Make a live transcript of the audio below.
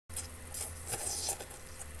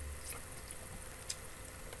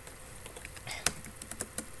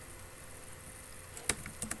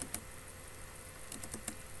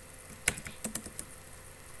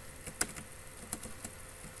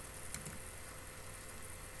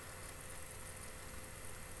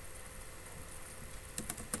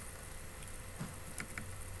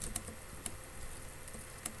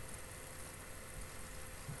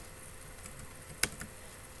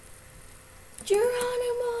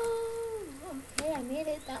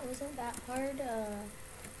that hard.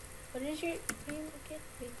 What is your name again?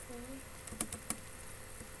 Wait for me.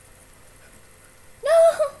 No!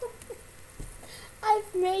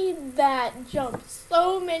 I've made that jump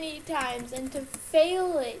so many times, and to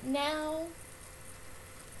fail it now.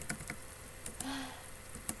 I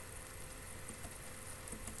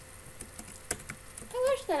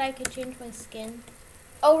wish that I could change my skin.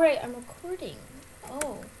 Oh, right, I'm recording.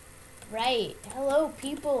 Oh, right. Hello,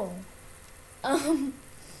 people.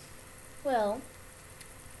 Well,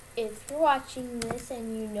 if you're watching this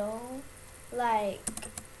and you know, like,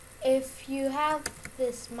 if you have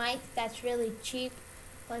this mic that's really cheap,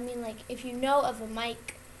 well, I mean, like, if you know of a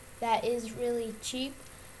mic that is really cheap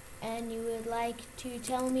and you would like to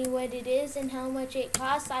tell me what it is and how much it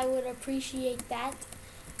costs, I would appreciate that.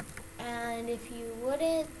 And if you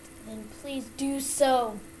wouldn't, then please do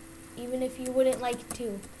so, even if you wouldn't like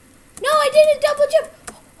to. No, I didn't double jump!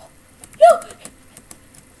 No!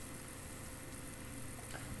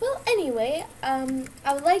 Well, anyway, I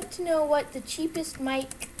would like to know what the cheapest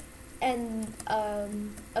mic and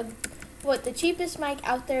what the cheapest mic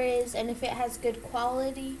out there is, and if it has good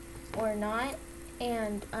quality or not.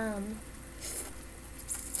 And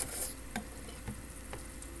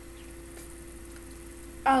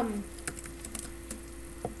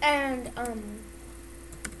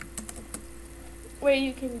where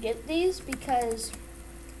you can get these, because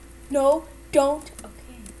no, don't. Okay.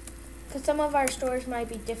 Because some of our stores might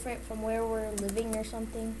be different from where we're living or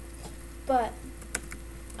something. But,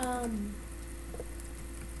 I'm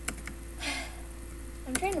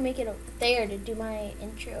trying to make it up there to do my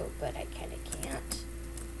intro, but I kind of can't.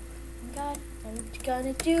 Oh my God, I'm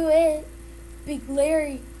gonna do it. Big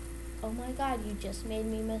Larry. Oh my God, you just made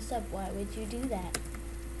me mess up. Why would you do that?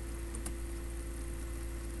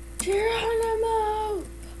 Geronimo!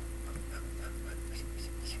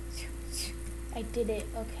 I did it,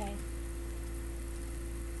 okay.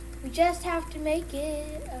 We just have to make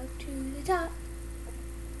it up to the top.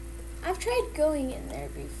 I've tried going in there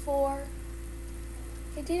before.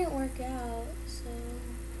 It didn't work out, so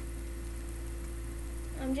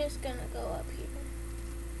I'm just gonna go up here.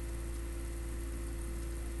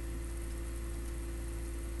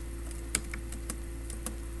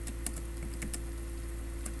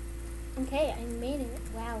 Okay, I made it.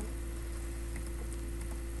 Wow.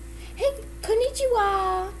 Hey,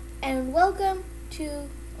 konnichiwa! And welcome to,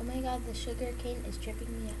 oh my God, the sugar cane is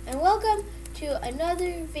tripping me out. And welcome to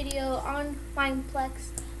another video on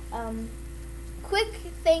Mineplex. Quick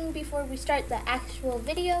thing before we start the actual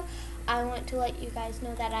video, I want to let you guys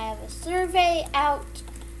know that I have a survey out,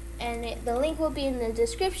 and the link will be in the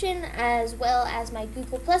description, as well as my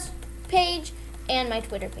Google Plus page and my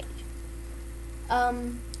Twitter page.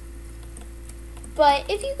 But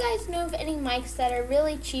if you guys know of any mics that are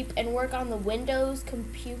really cheap and work on the Windows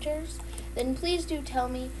computers, then please do tell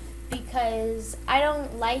me, because I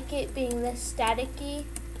don't like it being this staticky.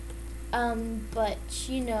 But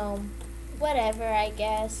you know, whatever, I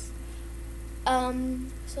guess.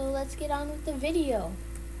 So let's get on with the video.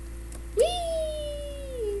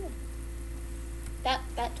 Whee! That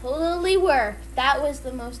totally worked. That was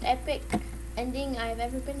the most epic ending I've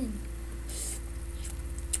ever been in.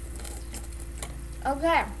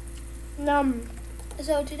 Okay,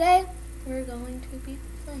 so today we're going to be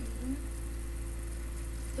playing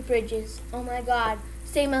The Briges. Oh my God,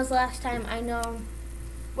 same as last time, I know,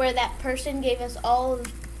 where that person gave us all of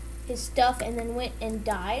his stuff and then went and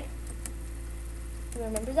died. You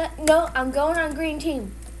remember that? No, I'm going on green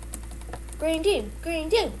team. Green team,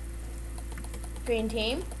 green team. Green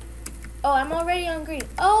team. Oh, I'm already on green.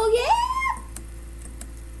 Oh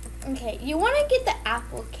yeah! Okay, you want to get the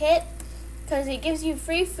apple kit, because it gives you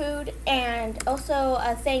free food and also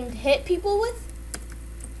a thing to hit people with.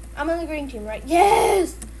 I'm on the green team, right?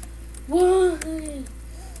 Yes! One!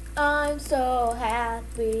 I'm so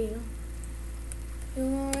happy. You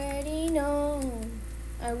already know.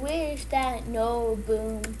 I wish that No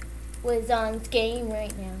Boom was on this game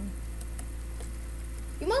right now.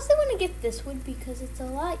 You mostly want to get this wood because it's a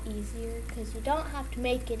lot easier, because you don't have to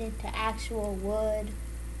make it into actual wood.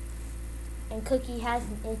 And Cookie has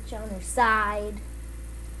an itch on her side,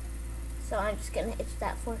 so I'm just gonna itch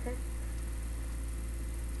that for her.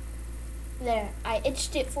 There, I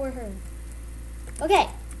itched it for her. Okay,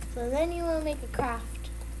 so then you wanna make a craft.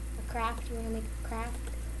 You wanna make a craft,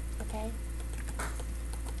 okay?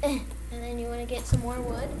 And then you wanna get some more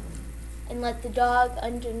wood and let the dog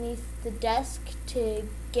underneath the desk to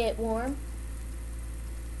get warm.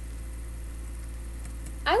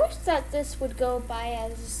 I wish that this would go by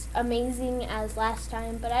as amazing as last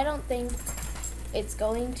time, but I don't think it's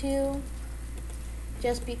going to.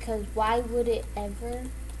 Just because why would it ever?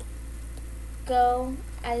 go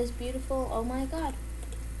as beautiful. Oh my god.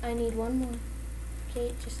 I need one more.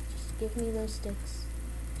 Okay, just give me those sticks.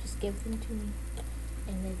 Just give them to me.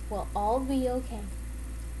 And it will all be okay.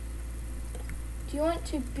 Do you want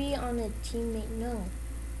to be on a teammate? No.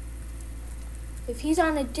 If he's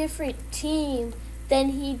on a different team, then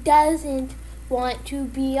he doesn't want to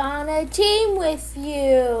be on a team with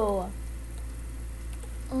you.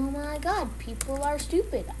 Oh my god, people are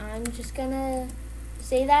stupid. I'm just gonna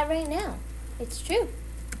say that right now. It's true.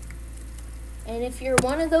 And if you're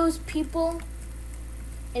one of those people,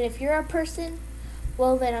 and if you're a person,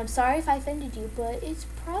 well then I'm sorry if I offended you, but it's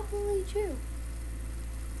probably true.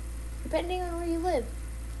 Depending on where you live.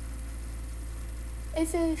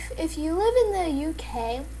 If you live in the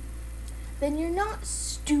UK, then you're not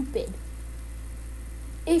stupid.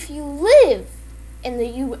 If you live in the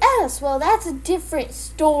US, well, that's a different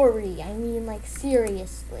story. I mean, like,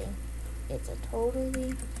 seriously. It's a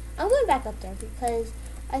totally... I'm going back up there because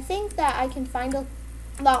I think that I can find a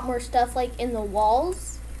lot more stuff, like, in the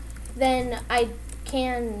walls than I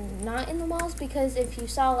can not in the walls, because if you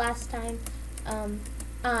saw last time,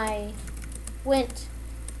 I went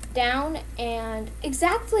down and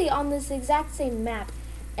exactly on this exact same map,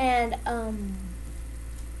 and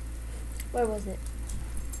where was it?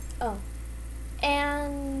 Oh,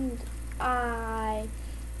 and I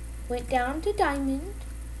went down to diamond.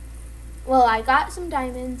 Well, I got some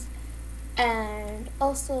diamonds and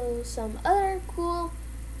also some other cool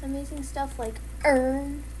amazing stuff like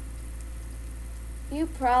earn. You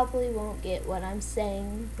probably won't get what I'm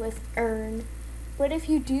saying with earn. But if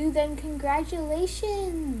you do, then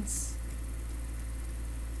congratulations!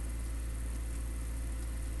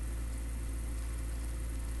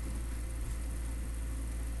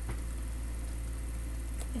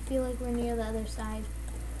 I feel like we're near the other side.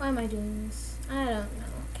 Why am I doing this? I don't know.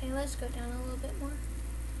 Okay, let's go down a little bit more.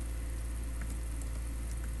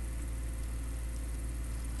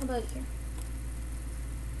 How about here?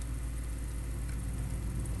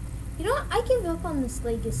 You know what? I give up on this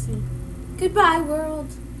legacy. Goodbye, world.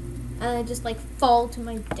 And I just like fall to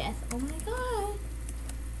my death. Oh my god.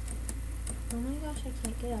 Oh my gosh, I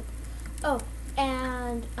can't get up. Oh,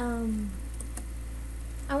 and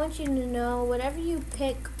I want you to know whatever you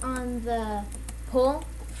pick on the poll,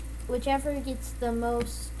 whichever gets the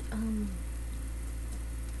most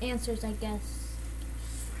answers, I guess.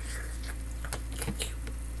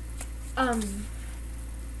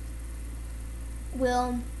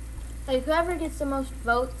 Will, like, whoever gets the most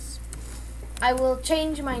votes, I will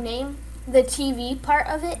change my name, the TV part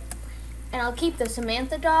of it, and I'll keep the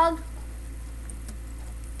Samantha dog.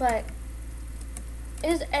 But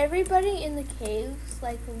is everybody in the caves,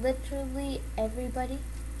 like literally everybody?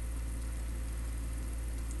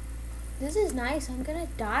 This is nice. I'm gonna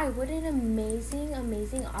die. What an amazing,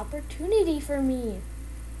 amazing opportunity for me.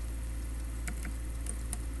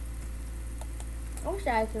 I wish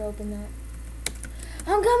I could open that.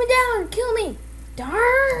 I'm coming down. Kill me.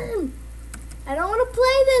 Darn. I don't want to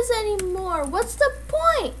play this anymore. What's the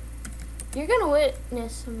point? You're going to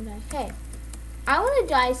witness someday. Hey, I want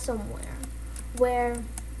to die somewhere where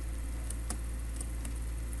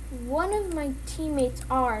one of my teammates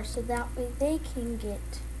are, so that way they can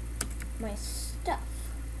get my stuff.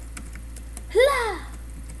 Hla!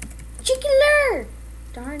 Chicken lure!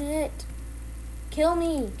 Darn it. Kill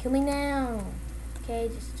me. Kill me now.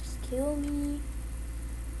 Okay, just kill me.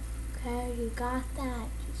 Okay, you got that.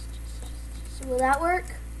 Just. Will that work?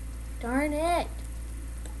 Darn it.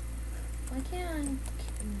 Why can't I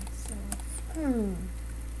kill myself?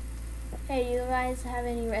 Hey, you guys have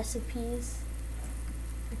any recipes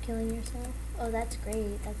for killing yourself? Oh, that's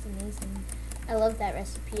great. That's amazing. I love that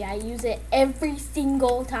recipe. I use it every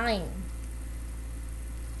single time.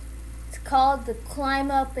 It's called the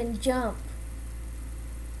climb up and jump.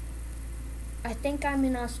 I think I'm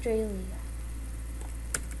in Australia.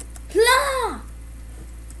 Blah!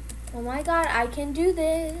 Oh my god, I can do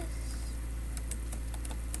this.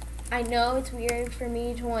 I know it's weird for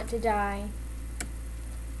me to want to die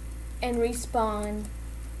and respawn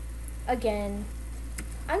again.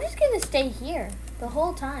 I'm just gonna stay here the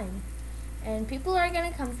whole time. And people are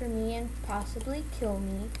gonna come for me and possibly kill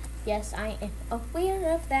me. Yes, I am aware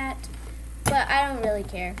of that. But I don't really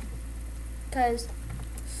care. Because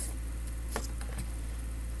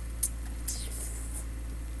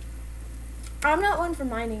I'm not one for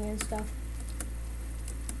mining and stuff.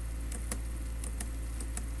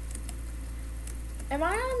 Am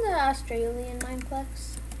I on the Australian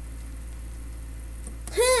Mineplex?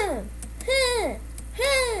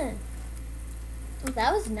 Well,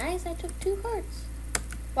 that was nice. I took 2 hearts.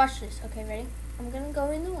 Watch this. Okay, ready? I'm gonna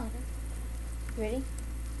go in the water. Ready?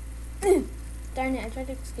 Darn it, I tried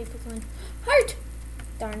to escape with one. Heart!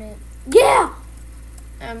 Darn it. Yeah!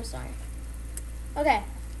 I'm sorry. Okay.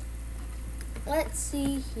 Let's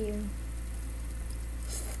see here.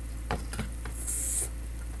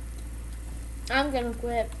 I'm gonna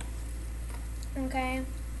quit. Okay.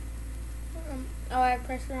 Oh, I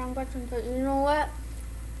pressed the wrong button, but you know what?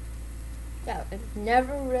 That was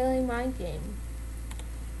never really my game.